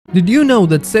Did you know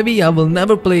that Sevilla will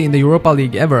never play in the Europa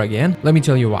League ever again? Let me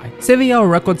tell you why. Sevilla are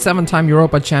record 7-time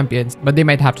Europa champions, but they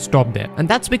might have to stop there. And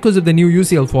that's because of the new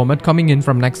UCL format coming in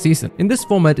from next season. In this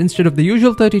format, instead of the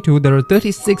usual 32, there are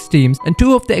 36 teams, and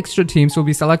 2 of the extra teams will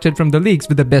be selected from the leagues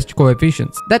with the best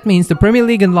coefficients. That means the Premier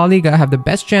League and La Liga have the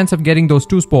best chance of getting those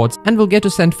 2 spots and will get to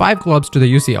send 5 clubs to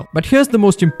the UCL. But here's the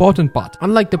most important part.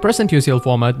 Unlike the present UCL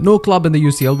format, no club in the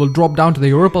UCL will drop down to the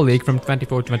Europa League from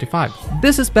 24-25.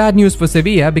 This is bad news for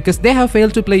Sevilla because they have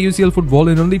failed to play UCL football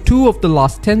in only 2 of the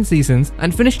last 10 seasons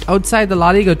and finished outside the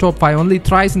La Liga top 5 only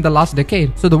thrice in the last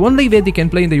decade. So the only way they can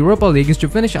play in the Europa League is to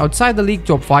finish outside the league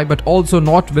top 5 but also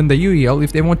not win the UEL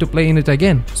if they want to play in it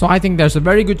again. So I think there's a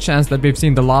very good chance that we've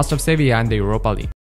seen the last of Sevilla in the Europa League.